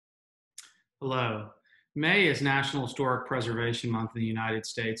Hello. May is National Historic Preservation Month in the United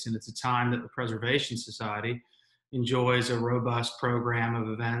States, and it's a time that the Preservation Society enjoys a robust program of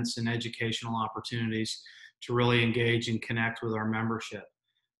events and educational opportunities to really engage and connect with our membership.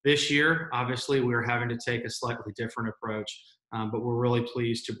 This year, obviously, we're having to take a slightly different approach, but we're really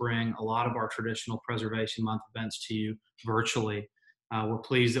pleased to bring a lot of our traditional Preservation Month events to you virtually. We're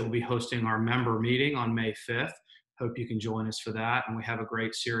pleased that we'll be hosting our member meeting on May 5th. Hope you can join us for that. And we have a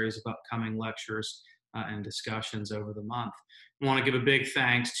great series of upcoming lectures and discussions over the month. I want to give a big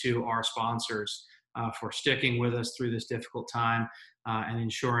thanks to our sponsors for sticking with us through this difficult time and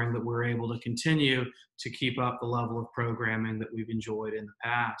ensuring that we're able to continue to keep up the level of programming that we've enjoyed in the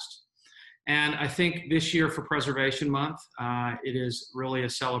past. And I think this year for Preservation Month, it is really a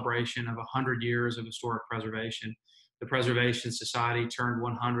celebration of 100 years of historic preservation. The Preservation Society turned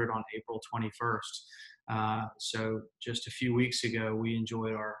 100 on April 21st. So just a few weeks ago, we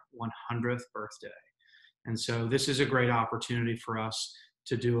enjoyed our 100th birthday. And so this is a great opportunity for us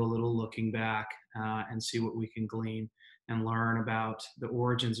to do a little looking back and see what we can glean and learn about the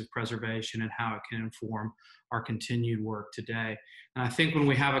origins of preservation and how it can inform our continued work today. And I think when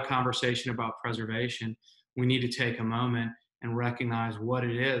we have a conversation about preservation, we need to take a moment and recognize what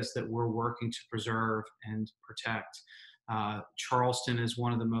it is that we're working to preserve and protect. Charleston is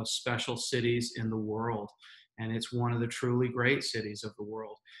one of the most special cities in the world, and it's one of the truly great cities of the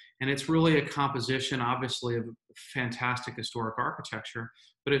world. And it's really a composition, obviously, of fantastic historic architecture,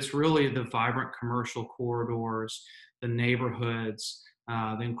 but it's really the vibrant commercial corridors, the neighborhoods,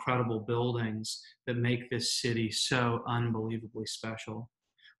 the incredible buildings that make this city so unbelievably special.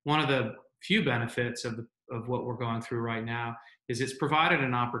 One of the few benefits of what we're going through right now is it's provided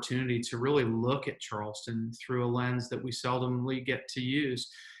an opportunity to really look at Charleston through a lens that we seldomly get to use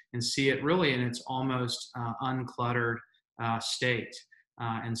and see it really in its almost uncluttered state.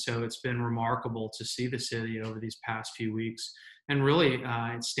 And so it's been remarkable to see the city over these past few weeks. And really,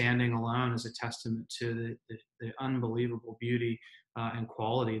 it's standing alone as a testament to the unbelievable beauty and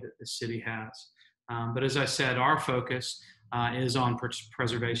quality that the city has. But as I said, our focus is on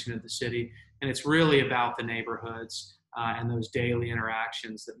preservation of the city, and it's really about the neighborhoods and those daily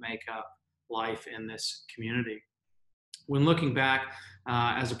interactions that make up life in this community. When looking back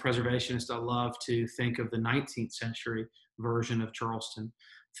as a preservationist, I love to think of the 19th century version of Charleston.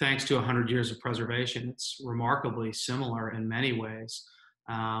 Thanks to 100 years of preservation, it's remarkably similar in many ways,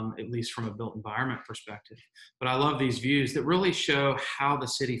 at least from a built environment perspective. But I love these views that really show how the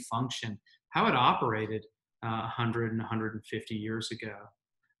city functioned, how it operated 100 and 150 years ago.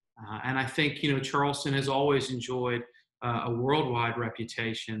 And I think, Charleston has always enjoyed a worldwide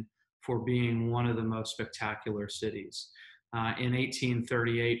reputation for being one of the most spectacular cities. In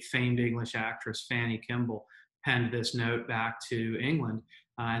 1838, famed English actress Fanny Kemble penned this note back to England,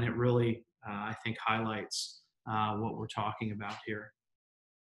 and it really, I think, highlights what we're talking about here.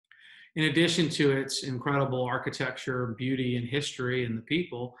 In addition to its incredible architecture, beauty, and history and the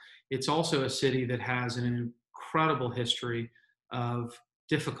people, it's also a city that has an incredible history of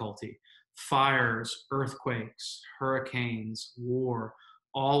difficulty. Fires, earthquakes, hurricanes, war,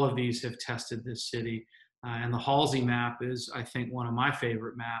 all of these have tested this city. And the Halsey map is, I think, one of my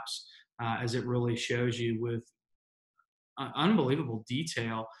favorite maps, as it really shows you with unbelievable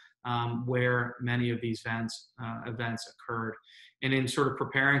detail where many of these events occurred. And in sort of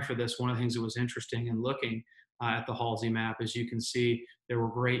preparing for this, one of the things that was interesting in looking at the Halsey map, as you can see, there were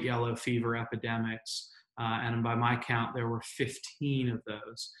great yellow fever epidemics. And by my count, there were 15 of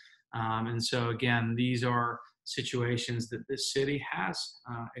those. And so again, these are situations that this city has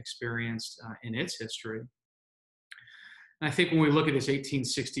experienced in its history. And I think when we look at this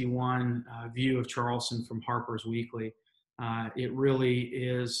 1861 view of Charleston from Harper's Weekly, it really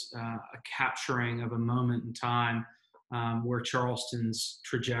is a capturing of a moment in time where Charleston's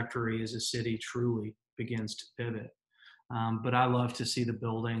trajectory as a city truly begins to pivot. But I love to see the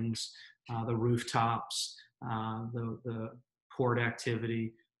buildings, the rooftops, the port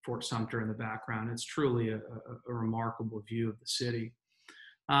activity, Fort Sumter in the background. It's truly a remarkable view of the city.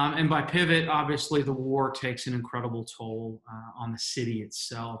 And by pivot, obviously, the war takes an incredible toll on the city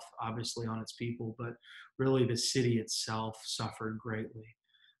itself, obviously on its people, but really the city itself suffered greatly.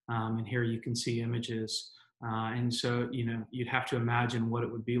 And here you can see images. And so, you'd have to imagine what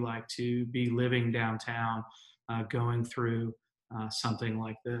it would be like to be living downtown, going through something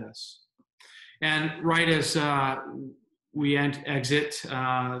like this. And right as we exit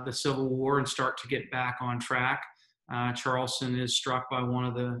the Civil War and start to get back on track, Charleston is struck by one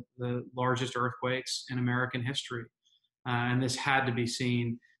of the largest earthquakes in American history. And this had to be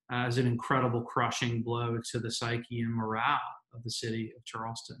seen as an incredible crushing blow to the psyche and morale of the city of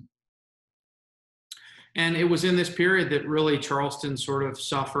Charleston. And it was in this period that really Charleston sort of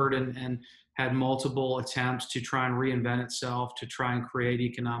suffered and had multiple attempts to try and reinvent itself, to try and create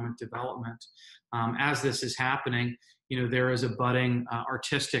economic development. As this is happening, there is a budding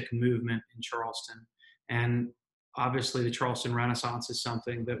artistic movement in Charleston. And obviously, the Charleston Renaissance is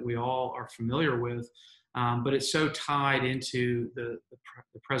something that we all are familiar with, but it's so tied into the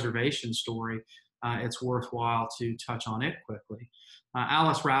preservation story, it's worthwhile to touch on it quickly.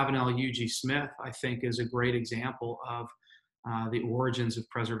 Alice Ravenel UG Smith, I think, is a great example of the origins of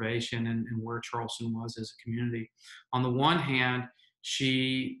preservation and where Charleston was as a community. On the one hand,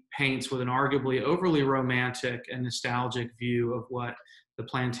 she paints with an arguably overly romantic and nostalgic view of what the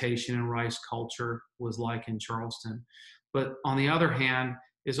plantation and rice culture was like in Charleston. But on the other hand,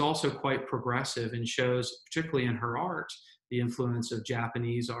 is also quite progressive and shows, particularly in her art, the influence of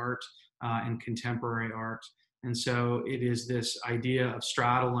Japanese art and contemporary art. And so it is this idea of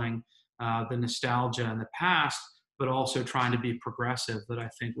straddling the nostalgia and the past, but also trying to be progressive that I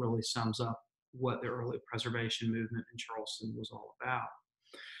think really sums up what the early preservation movement in Charleston was all about.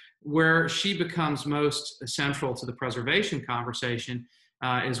 Where she becomes most central to the preservation conversation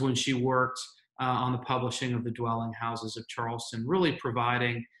is when she worked on the publishing of the Dwelling Houses of Charleston, really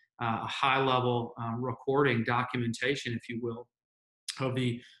providing a high-level recording documentation, if you will, of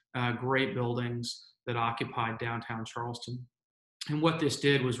the great buildings that occupied downtown Charleston. And what this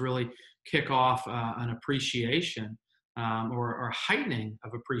did was really kick off an appreciation or heightening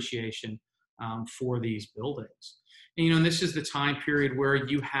of appreciation for these buildings. And this is the time period where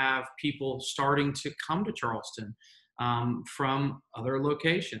you have people starting to come to Charleston from other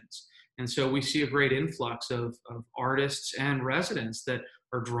locations. And so we see a great influx of artists and residents that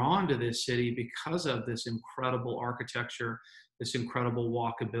are drawn to this city because of this incredible architecture, this incredible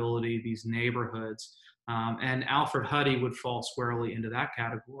walkability, these neighborhoods. And Alfred Huddy would fall squarely into that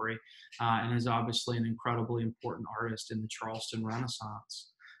category and is obviously an incredibly important artist in the Charleston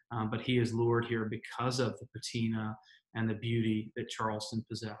Renaissance. But he is lured here because of the patina and the beauty that Charleston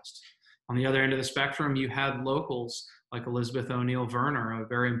possessed. On the other end of the spectrum, you had locals like Elizabeth O'Neill Verner, a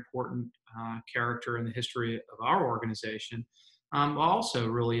very important character in the history of our organization, also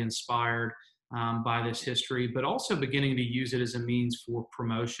really inspired by this history, but also beginning to use it as a means for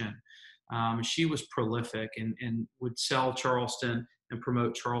promotion. She was prolific and would sell Charleston and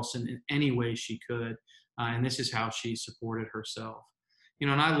promote Charleston in any way she could. And this is how she supported herself.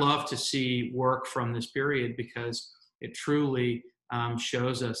 And I love to see work from this period because it truly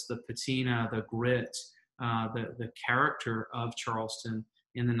shows us the patina, the grit, the character of Charleston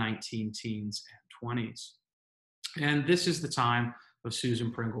in the 19 teens and 20s. And this is the time of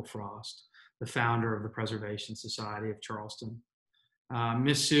Susan Pringle Frost, the founder of the Preservation Society of Charleston.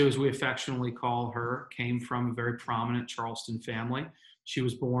 Miss Sue, as we affectionately call her, came from a very prominent Charleston family. She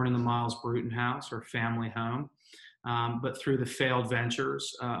was born in the Miles Bruton house, her family home, but through the failed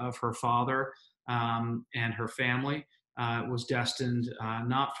ventures of her father and her family, was destined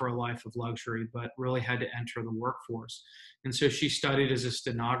not for a life of luxury, but really had to enter the workforce. And so she studied as a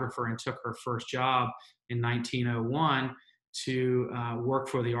stenographer and took her first job in 1901 to work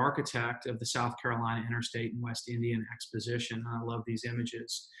for the architect of the South Carolina Interstate and West Indian Exposition. And I love these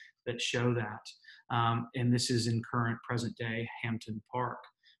images that show that. And this is in current present day Hampton Park.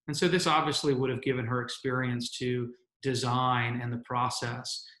 And so this obviously would have given her experience to design and the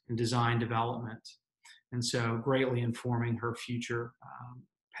process and design development. And so greatly informing her future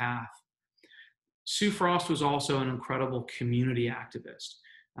path. Sue Frost was also an incredible community activist.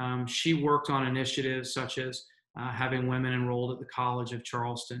 She worked on initiatives such as having women enrolled at the College of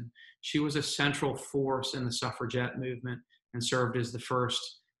Charleston. She was a central force in the suffragette movement and served as the first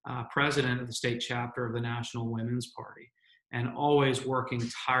president of the state chapter of the National Women's Party, and always working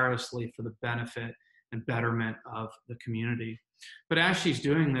tirelessly for the benefit and betterment of the community. But as she's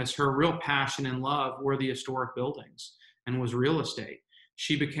doing this, her real passion and love were the historic buildings and was real estate.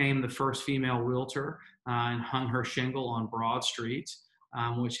 She became the first female realtor and hung her shingle on Broad Street,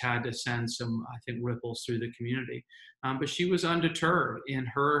 which had to send some, I think, ripples through the community. But she was undeterred in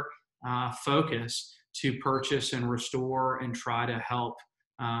her focus to purchase and restore and try to help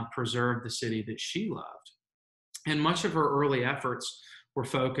preserve the city that she loved. And much of her early efforts were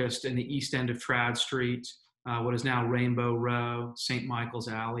focused in the east end of Trad Street, what is now Rainbow Row, St. Michael's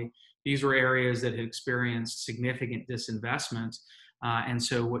Alley. These were areas that had experienced significant disinvestment. And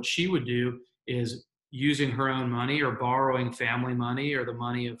so what she would do is using her own money or borrowing family money or the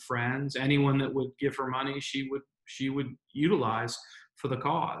money of friends, anyone that would give her money, she would utilize for the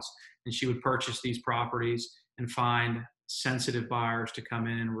cause. And she would purchase these properties and find sensitive buyers to come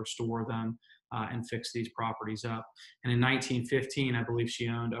in and restore them and fix these properties up. And in 1915, I believe she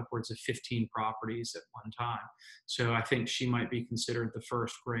owned upwards of 15 properties at one time. So I think she might be considered the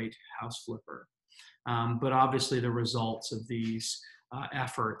first great house flipper. But obviously the results of these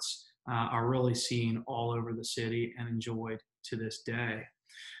efforts are really seen all over the city and enjoyed to this day.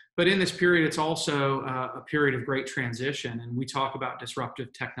 But in this period, it's also a period of great transition. And we talk about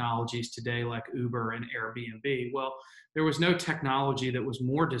disruptive technologies today like Uber and Airbnb. Well, there was no technology that was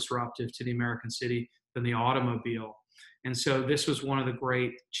more disruptive to the American city than the automobile. And so this was one of the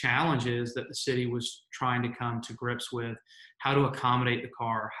great challenges that the city was trying to come to grips with: how to accommodate the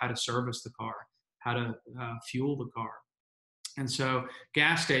car, how to service the car, how to fuel the car. And so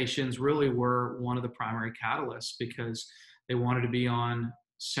gas stations really were one of the primary catalysts, because they wanted to be on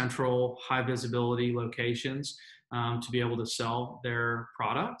central high visibility locations to be able to sell their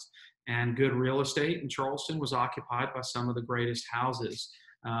product. And good real estate in Charleston was occupied by some of the greatest houses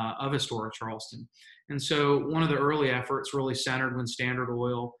of historic Charleston. And so one of the early efforts really centered when Standard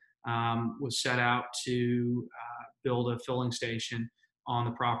Oil was set out to build a filling station on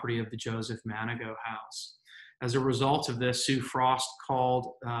the property of the Joseph Manigault House. As a result of this, Sue Frost sent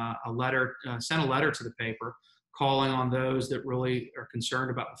a letter to the paper calling on those that really are concerned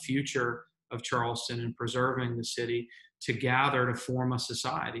about the future of Charleston and preserving the city to gather to form a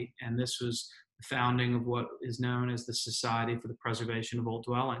society. And this was the founding of what is known as the Society for the Preservation of Old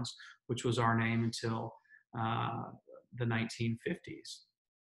Dwellings, which was our name until the 1950s.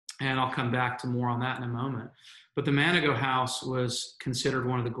 And I'll come back to more on that in a moment. But the Manigault House was considered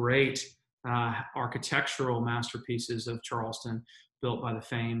one of the great architectural masterpieces of Charleston, built by the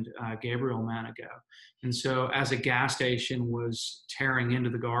famed Gabriel Manigault. And so as a gas station was tearing into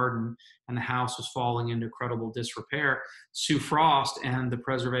the garden and the house was falling into incredible disrepair, Sue Frost and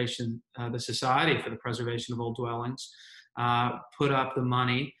the Society for the Preservation of Old Dwellings put up the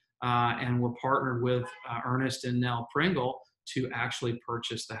money and were partnered with Ernest and Nell Pringle to actually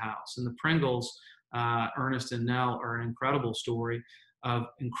purchase the house. And the Pringles, Ernest and Nell, are an incredible story of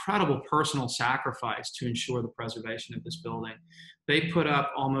incredible personal sacrifice to ensure the preservation of this building. They put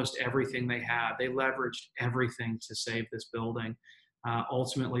up almost everything they had. They leveraged everything to save this building.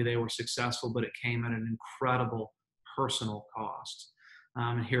 Ultimately, they were successful, but it came at an incredible personal cost.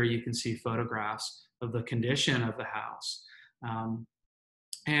 And here you can see photographs of the condition of the house.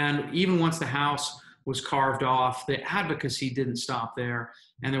 And even once the house was carved off, the advocacy didn't stop there.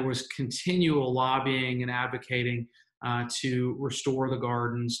 And there was continual lobbying and advocating to restore the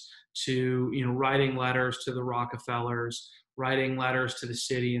gardens, to writing letters to the Rockefellers, writing letters to the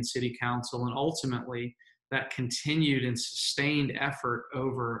city and city council, and ultimately that continued and sustained effort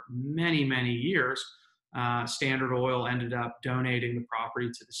over many, many years. Standard Oil ended up donating the property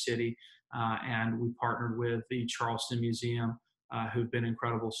to the city, and we partnered with the Charleston Museum, who've been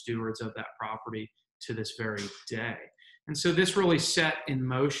incredible stewards of that property to this very day. And so this really set in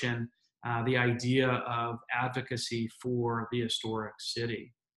motion the idea of advocacy for the historic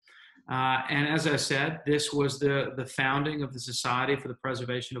city. And as I said, this was the founding of the Society for the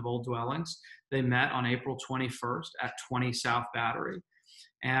Preservation of Old Dwellings. They met on April 21st at 20 South Battery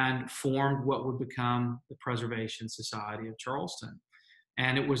and formed what would become the Preservation Society of Charleston.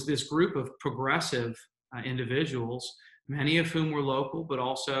 And it was this group of progressive individuals, many of whom were local, but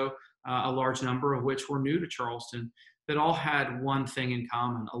also a large number of which were new to Charleston, that all had one thing in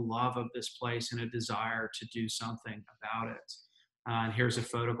common: a love of this place and a desire to do something about it. And here's a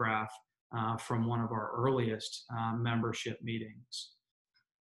photograph from one of our earliest membership meetings.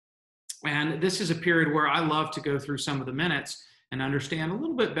 And this is a period where I love to go through some of the minutes and understand a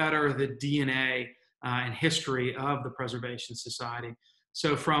little bit better the DNA and history of the Preservation Society.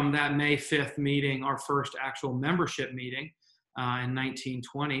 So from that May 5th meeting, our first actual membership meeting in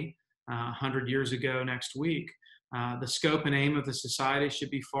 1920, 100 years ago next week, the scope and aim of the society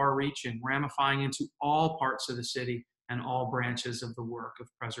should be far-reaching, ramifying into all parts of the city and all branches of the work of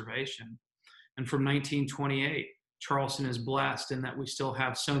preservation. And from 1928, Charleston is blessed in that we still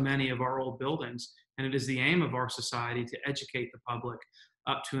have so many of our old buildings, and it is the aim of our society to educate the public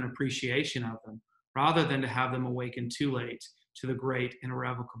up to an appreciation of them, rather than to have them awaken too late to the great and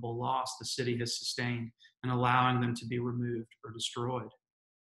irrevocable loss the city has sustained and allowing them to be removed or destroyed.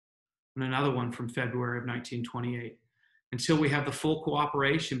 And another one from February of 1928. Until we have the full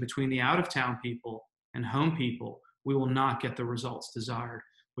cooperation between the out-of-town people and home people, we will not get the results desired,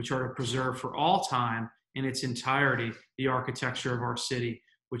 which are to preserve for all time in its entirety the architecture of our city,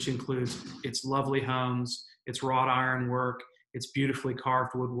 which includes its lovely homes, its wrought iron work, its beautifully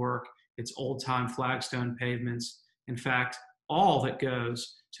carved woodwork, its old-time flagstone pavements. In fact, all that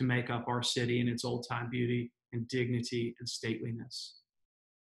goes to make up our city in its old-time beauty and dignity and stateliness.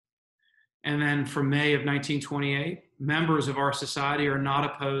 And then from May of 1928, members of our society are not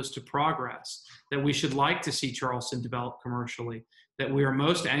opposed to progress, that we should like to see Charleston develop commercially, that we are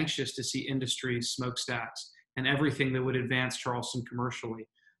most anxious to see industries, smokestacks, and everything that would advance Charleston commercially.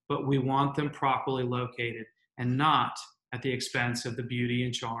 But we want them properly located and not at the expense of the beauty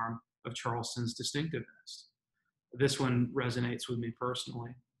and charm of Charleston's distinctiveness. This one resonates with me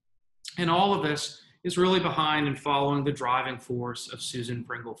personally. And all of this is really behind and following the driving force of Susan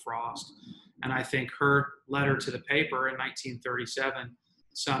Pringle Frost. And I think her letter to the paper in 1937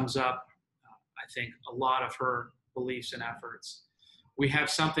 sums up, I think, a lot of her beliefs and efforts. We have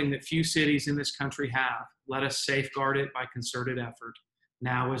something that few cities in this country have. Let us safeguard it by concerted effort.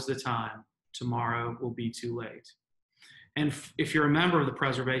 Now is the time. Tomorrow will be too late. And if you're a member of the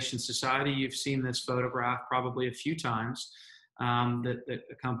Preservation Society, you've seen this photograph probably a few times that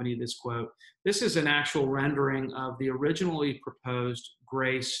accompany this quote. This is an actual rendering of the originally proposed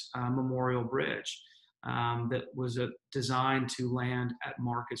Grace Memorial Bridge that was designed to land at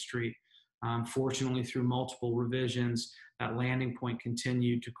Market Street. Fortunately, through multiple revisions, that landing point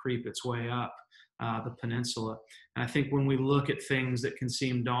continued to creep its way up the peninsula. And I think when we look at things that can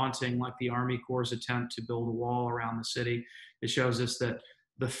seem daunting, like the Army Corps' attempt to build a wall around the city, it shows us that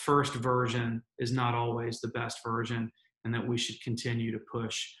the first version is not always the best version, and that we should continue to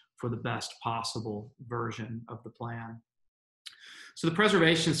push for the best possible version of the plan. So the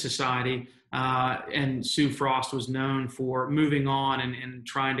Preservation Society and Sue Frost was known for moving on and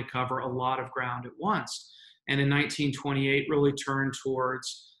trying to cover a lot of ground at once. And in 1928 really turned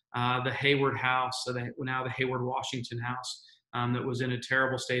towards the Hayward House, so now the Hayward Washington House, that was in a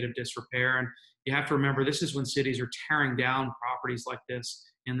terrible state of disrepair. And you have to remember, this is when cities are tearing down properties like this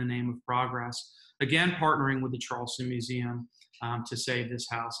in the name of progress. Again, partnering with the Charleston Museum to save this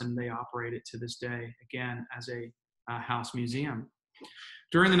house, and they operate it to this day, again, as a house museum.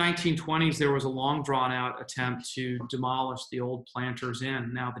 During the 1920s, there was a long drawn-out attempt to demolish the old Planters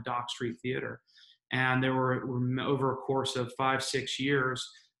Inn, now the Dock Street Theater. And there were over a course of 5-6 years,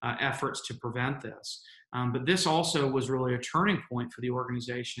 efforts to prevent this. But this also was really a turning point for the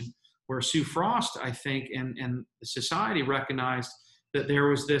organization, where Sue Frost, I think, and the society recognized that there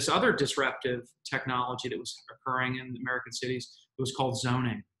was this other disruptive technology that was occurring in American cities. It was called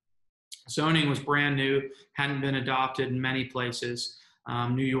zoning. Zoning was brand new, hadn't been adopted in many places,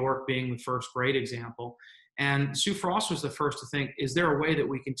 New York being the first great example. And Sue Frost was the first to think, is there a way that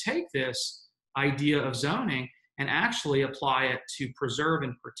we can take this idea of zoning and actually apply it to preserve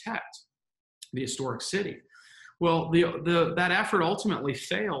and protect the historic city? Well, that effort ultimately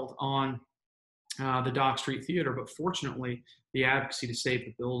failed on the Dock Street Theater, but fortunately, the advocacy to save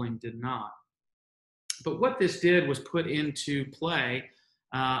the building did not. But what this did was put into play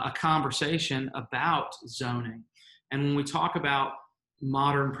a conversation about zoning. And when we talk about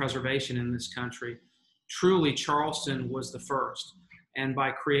modern preservation in this country, truly Charleston was the first. And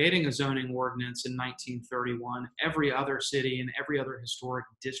by creating a zoning ordinance in 1931, every other city and every other historic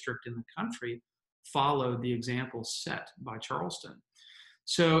district in the country followed the example set by Charleston.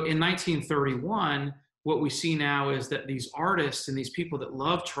 So in 1931, what we see now is that these artists and these people that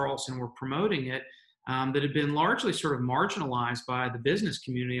love Charleston were promoting it, that had been largely sort of marginalized by the business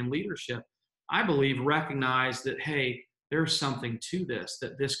community and leadership, I believe recognized that, hey, there's something to this,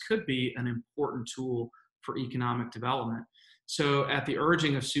 that this could be an important tool for economic development. So at the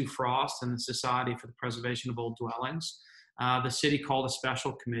urging of Sue Frost and the Society for the Preservation of Old Dwellings, the city called a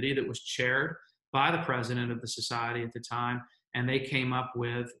special committee that was chaired by the president of the society at the time, and they came up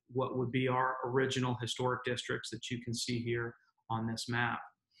with what would be our original historic districts that you can see here on this map.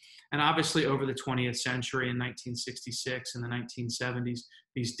 And obviously over the 20th century, in 1966 and the 1970s,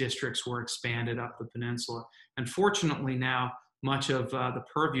 these districts were expanded up the peninsula. And fortunately now, much of the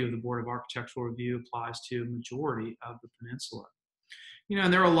purview of the Board of Architectural Review applies to a majority of the peninsula. You know,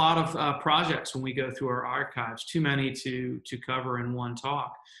 and there are a lot of projects when we go through our archives, too many to cover in one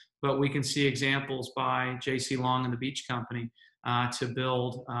talk. But we can see examples by J.C. Long and the Beach Company to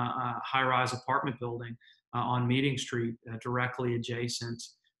build a high-rise apartment building on Meeting Street directly adjacent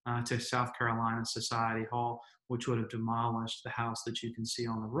to South Carolina Society Hall, which would have demolished the house that you can see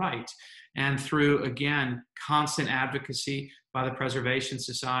on the right. And through, again, constant advocacy by the Preservation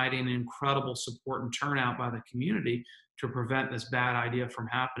Society and incredible support and turnout by the community to prevent this bad idea from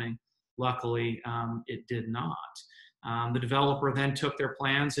happening, luckily it did not. The developer then took their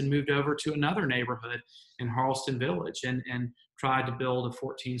plans and moved over to another neighborhood in Charleston Village and tried to build a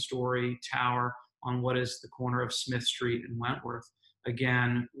 14-story tower on what is the corner of Smith Street and Wentworth.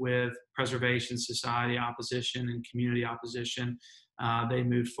 Again, with Preservation Society opposition and community opposition, they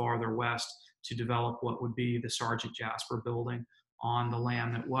moved farther west to develop what would be the Sergeant Jasper building on the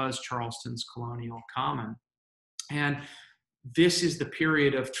land that was Charleston's colonial common. And this is the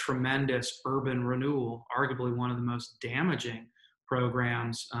period of tremendous urban renewal, arguably one of the most damaging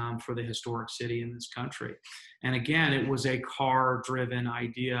programs for the historic city in this country. And again, it was a car-driven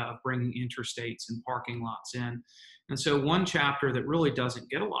idea of bringing interstates and parking lots in. And so one chapter that really doesn't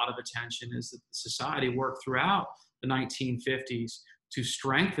get a lot of attention is that the society worked throughout the 1950s to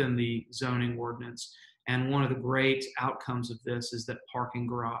strengthen the zoning ordinance. And one of the great outcomes of this is that parking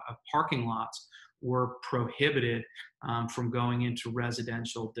lots were prohibited from going into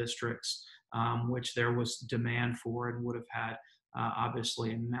residential districts, which there was demand for and would have had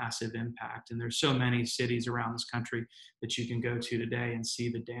obviously a massive impact. And there's so many cities around this country that you can go to today and see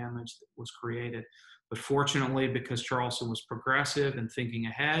the damage that was created. But fortunately, because Charleston was progressive and thinking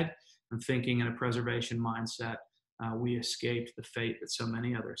ahead and thinking in a preservation mindset, we escaped the fate that so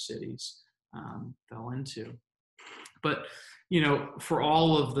many other cities fell into. But, you know, for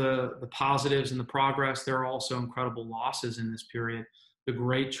all of the positives and the progress, there are also incredible losses in this period. The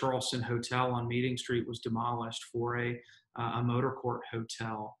great Charleston Hotel on Meeting Street was demolished for a motor court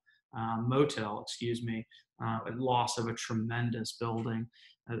motel, a loss of a tremendous building.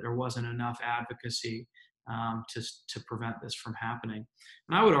 There wasn't enough advocacy to prevent this from happening.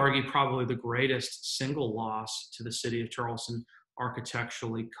 And I would argue probably the greatest single loss to the city of Charleston,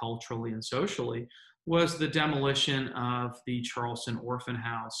 architecturally, culturally, and socially, was the demolition of the Charleston Orphan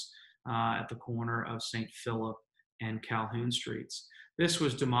House at the corner of St. Philip and Calhoun Streets. This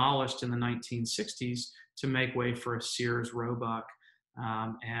was demolished in the 1960s to make way for a Sears Roebuck,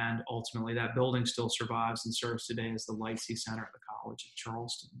 and ultimately that building still survives and serves today as the Lightsey Center at the College of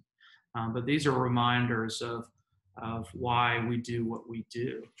Charleston. But these are reminders of why we do what we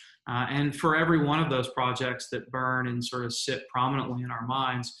do. And for every one of those projects that burn and sort of sit prominently in our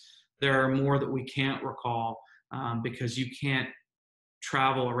minds, there are more that we can't recall because you can't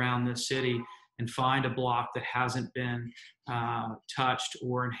travel around this city and find a block that hasn't been touched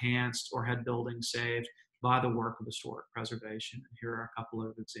or enhanced or had buildings saved by the work of historic preservation. And here are a couple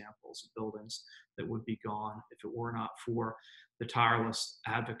of examples of buildings that would be gone if it were not for the tireless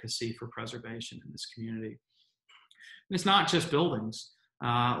advocacy for preservation in this community. And it's not just buildings.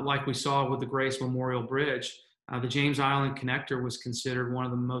 Like we saw with the Grace Memorial Bridge, the James Island Connector was considered one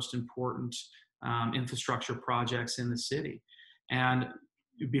of the most important infrastructure projects in the city. And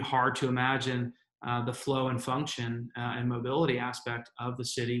it'd be hard to imagine the flow and function and mobility aspect of the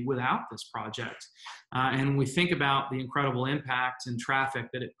city without this project. And we think about the incredible impact and traffic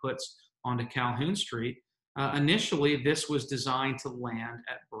that it puts onto Calhoun Street. Initially, this was designed to land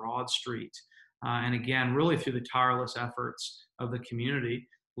at Broad Street. And again, really through the tireless efforts of the community,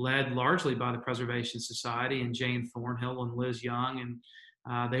 led largely by the Preservation Society and Jane Thornhill and Liz Young.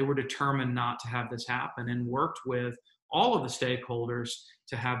 And they were determined not to have this happen and worked with all of the stakeholders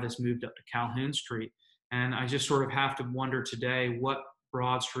to have this moved up to Calhoun Street. And I just sort of have to wonder today what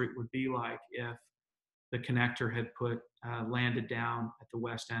Broad Street would be like if the connector had landed down at the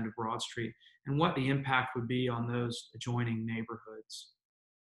west end of Broad Street, and what the impact would be on those adjoining neighborhoods.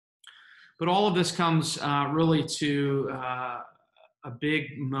 But all of this comes really to a big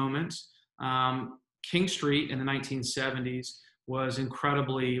moment. King Street in the 1970s was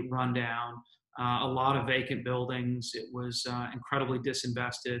incredibly run down. A lot of vacant buildings. It was incredibly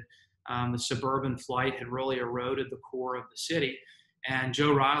disinvested. The suburban flight had really eroded the core of the city. And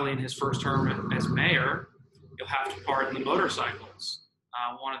Joe Riley, in his first term as mayor, you'll have to pardon the motorcycles,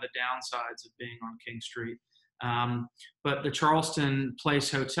 one of the downsides of being on King Street. But the Charleston Place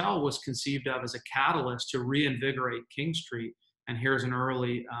Hotel was conceived of as a catalyst to reinvigorate King Street. And here's an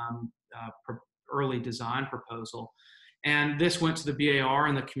early design proposal. And this went to the BAR,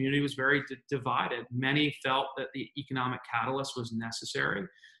 and the community was very divided. Many felt that the economic catalyst was necessary.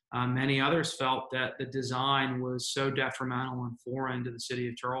 Many others felt that the design was so detrimental and foreign to the city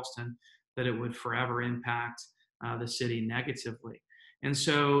of Charleston that it would forever impact the city negatively. And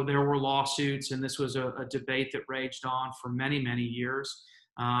so there were lawsuits, and this was a debate that raged on for many, many years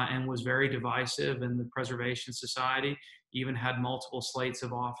and was very divisive. And the Preservation Society even had multiple slates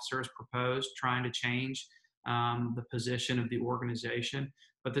of officers proposed trying to change the position of the organization.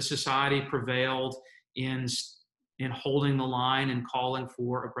 But the society prevailed in holding the line and calling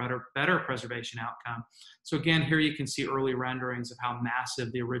for a better preservation outcome. So again, here you can see early renderings of how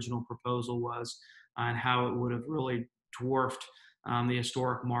massive the original proposal was and how it would have really dwarfed the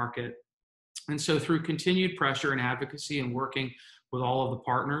historic market. And so through continued pressure and advocacy and working with all of the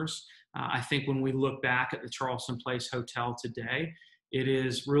partners, I think when we look back at the Charleston Place Hotel today, it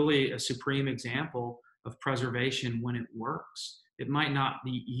is really a supreme example of preservation when it works. It might not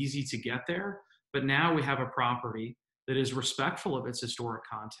be easy to get there, but now we have a property that is respectful of its historic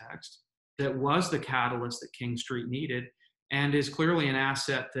context, that was the catalyst that King Street needed, and is clearly an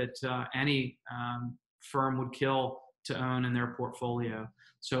asset that any firm would kill to own in their portfolio.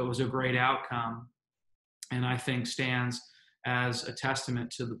 So it was a great outcome, and I think stands as a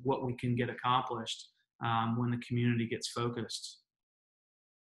testament to what we can get accomplished when the community gets focused.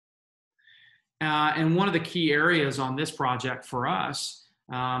 And one of the key areas on this project for us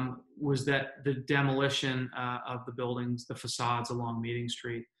was that the demolition of the buildings, the facades along Meeting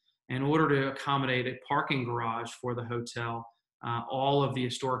Street, in order to accommodate a parking garage for the hotel. All of the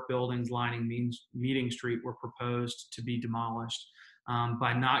historic buildings lining Meeting Street were proposed to be demolished.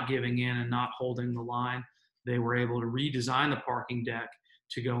 By not giving in and not holding the line, they were able to redesign the parking deck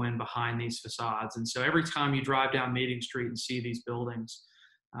to go in behind these facades. And so every time you drive down Meeting Street and see these buildings,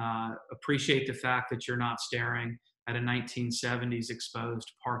 appreciate the fact that you're not staring at a 1970s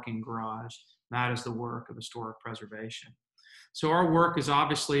exposed parking garage. That is the work of historic preservation. So our work is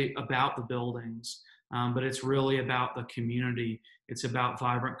obviously about the buildings, but it's really about the community. It's about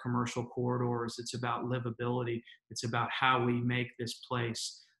vibrant commercial corridors. It's about livability. It's about how we make this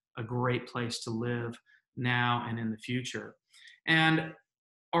place a great place to live now and in the future. And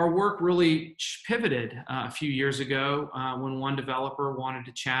our work really pivoted a few years ago when one developer wanted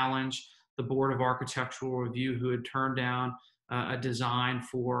to challenge the Board of Architectural Review, who had turned down a design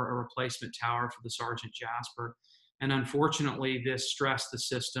for a replacement tower for the Sergeant Jasper. And unfortunately, this stressed the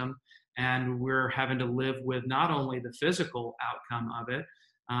system, and we're having to live with not only the physical outcome of it,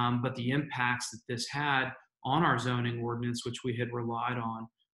 but the impacts that this had on our zoning ordinance, which we had relied on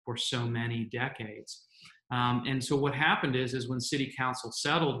for so many decades. And so what happened is when City Council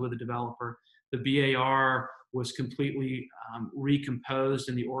settled with the developer, the BAR was completely recomposed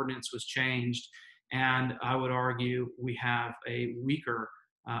and the ordinance was changed. And I would argue we have a weaker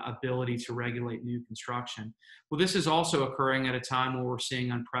ability to regulate new construction. Well, this is also occurring at a time where we're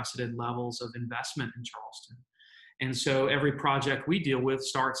seeing unprecedented levels of investment in Charleston. And so every project we deal with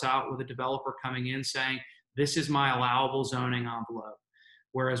starts out with a developer coming in saying, this is my allowable zoning envelope.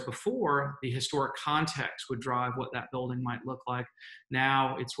 Whereas before, the historic context would drive what that building might look like.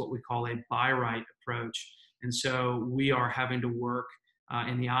 Now it's what we call a by right approach. And so we are having to work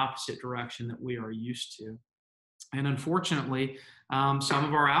in the opposite direction that we are used to. And unfortunately, some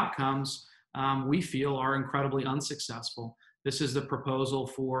of our outcomes we feel are incredibly unsuccessful. This is the proposal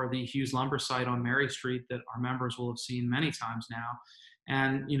for the Hughes Lumber site on Mary Street that our members will have seen many times now.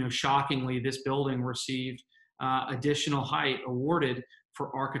 And shockingly, this building received additional height awarded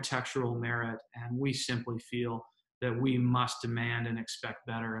for architectural merit, and we simply feel that we must demand and expect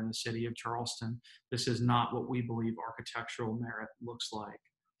better in the city of Charleston. This is not what we believe architectural merit looks like.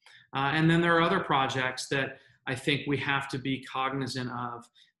 And then there are other projects that I think we have to be cognizant of.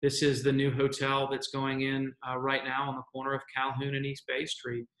 This is the new hotel that's going in right now on the corner of Calhoun and East Bay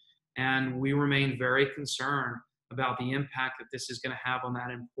Street, and we remain very concerned about the impact that this is going to have on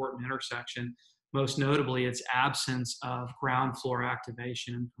that important intersection, most notably its absence of ground floor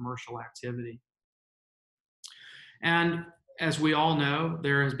activation and commercial activity. And as we all know,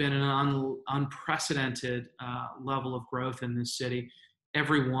 there has been an unprecedented level of growth in this city.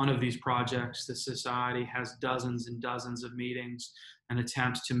 Every one of these projects, the society has dozens and dozens of meetings and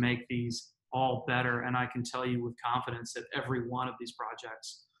attempts to make these all better. And I can tell you with confidence that every one of these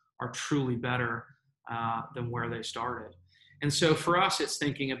projects are truly better than where they started. And so for us, it's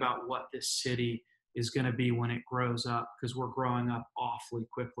thinking about what this city is going to be when it grows up, because we're growing up awfully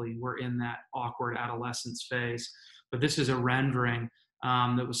quickly. We're in that awkward adolescence phase. But this is a rendering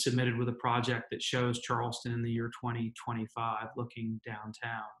that was submitted with a project that shows Charleston in the year 2025 looking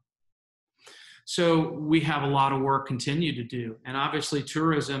downtown. So we have a lot of work continued to do. And obviously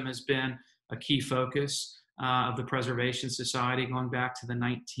tourism has been a key focus of the Preservation Society going back to the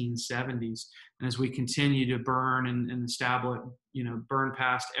 1970s. And as we continue to burn and establish, burn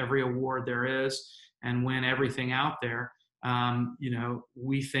past every award there is and win everything out there,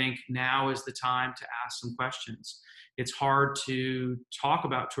 we think now is the time to ask some questions. It's hard to talk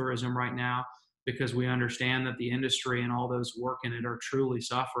about tourism right now because we understand that the industry and all those who work in it are truly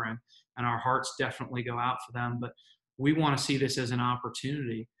suffering, and our hearts definitely go out for them. But we want to see this as an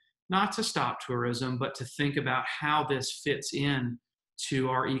opportunity, not to stop tourism, but to think about how this fits in to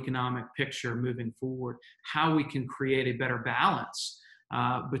our economic picture moving forward, how we can create a better balance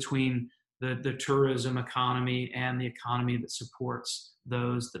between the tourism economy and the economy that supports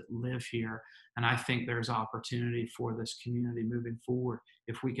those that live here. And I think there's opportunity for this community moving forward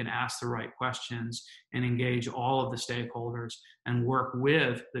if we can ask the right questions and engage all of the stakeholders and work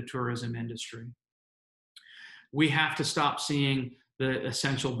with the tourism industry. We have to stop seeing the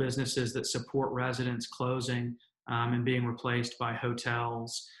essential businesses that support residents closing and being replaced by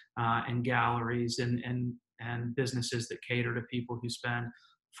hotels and galleries and businesses that cater to people who spend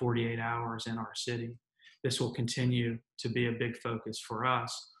 48 hours in our city. This will continue to be a big focus for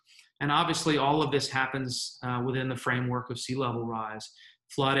us. And obviously, all of this happens within the framework of sea level rise.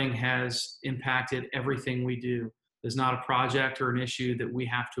 Flooding has impacted everything we do. There's not a project or an issue that we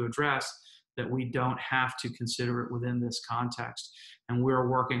have to address that we don't have to consider it within this context. And we're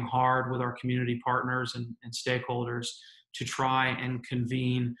working hard with our community partners and stakeholders to try and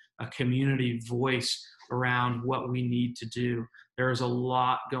convene a community voice around what we need to do. There's a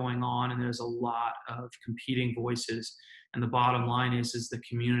lot going on, and there's a lot of competing voices. And the bottom line is the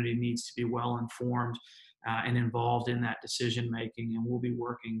community needs to be well informed and involved in that decision making, and we'll be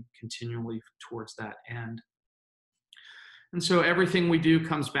working continually towards that end. And so everything we do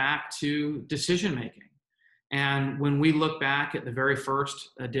comes back to decision making. And when we look back at the very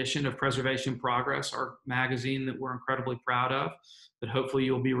first edition of Preservation Progress, our magazine that we're incredibly proud of, that hopefully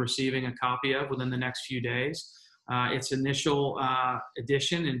you'll be receiving a copy of within the next few days, its initial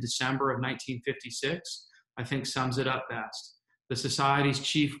edition in December of 1956, I think sums it up best. The Society's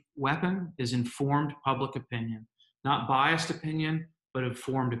chief weapon is informed public opinion, not biased opinion, but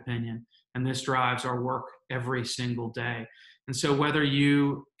informed opinion. And this drives our work every single day. And so whether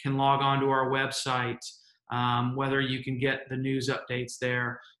you can log on to our website, whether you can get the news updates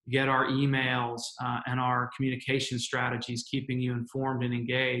there, get our emails and our communication strategies, keeping you informed and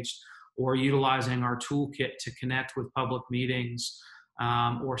engaged, or utilizing our toolkit to connect with public meetings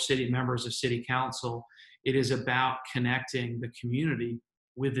or city members of city council, it is about connecting the community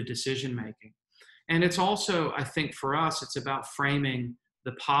with the decision making. And it's also, I think for us, it's about framing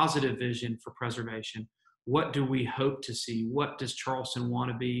the positive vision for preservation. What do we hope to see? What does Charleston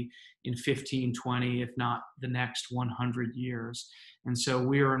want to be in 15, 20, if not the next 100 years? And so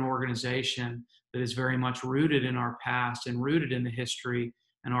we are an organization that is very much rooted in our past and rooted in the history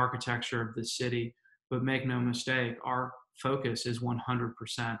and architecture of the city. But make no mistake, our focus is 100%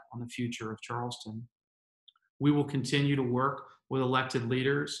 on the future of Charleston. We will continue to work with elected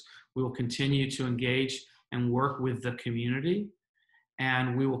leaders. We will continue to engage and work with the community.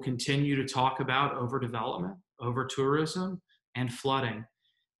 And we will continue to talk about overdevelopment, over-tourism, and flooding.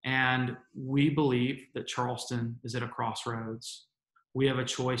 And we believe that Charleston is at a crossroads. We have a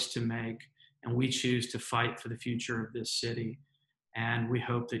choice to make, and we choose to fight for the future of this city. And we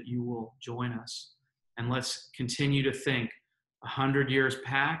hope that you will join us. And let's continue to think 100 years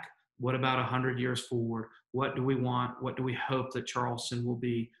back. What about 100 years forward? What do we want? What do we hope that Charleston will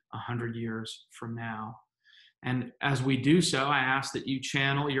be 100 years from now? And as we do so, I ask that you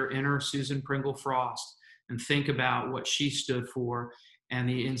channel your inner Susan Pringle Frost and think about what she stood for and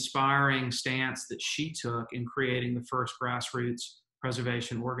the inspiring stance that she took in creating the first grassroots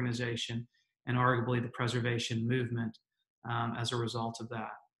preservation organization and arguably the preservation movement as a result of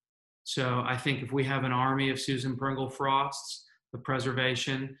that. So I think if we have an army of Susan Pringle Frosts, the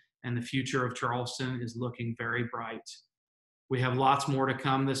preservation and the future of Charleston is looking very bright. We have lots more to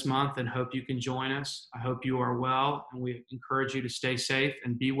come this month and hope you can join us. I hope you are well, and we encourage you to stay safe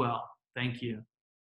and be well. Thank you.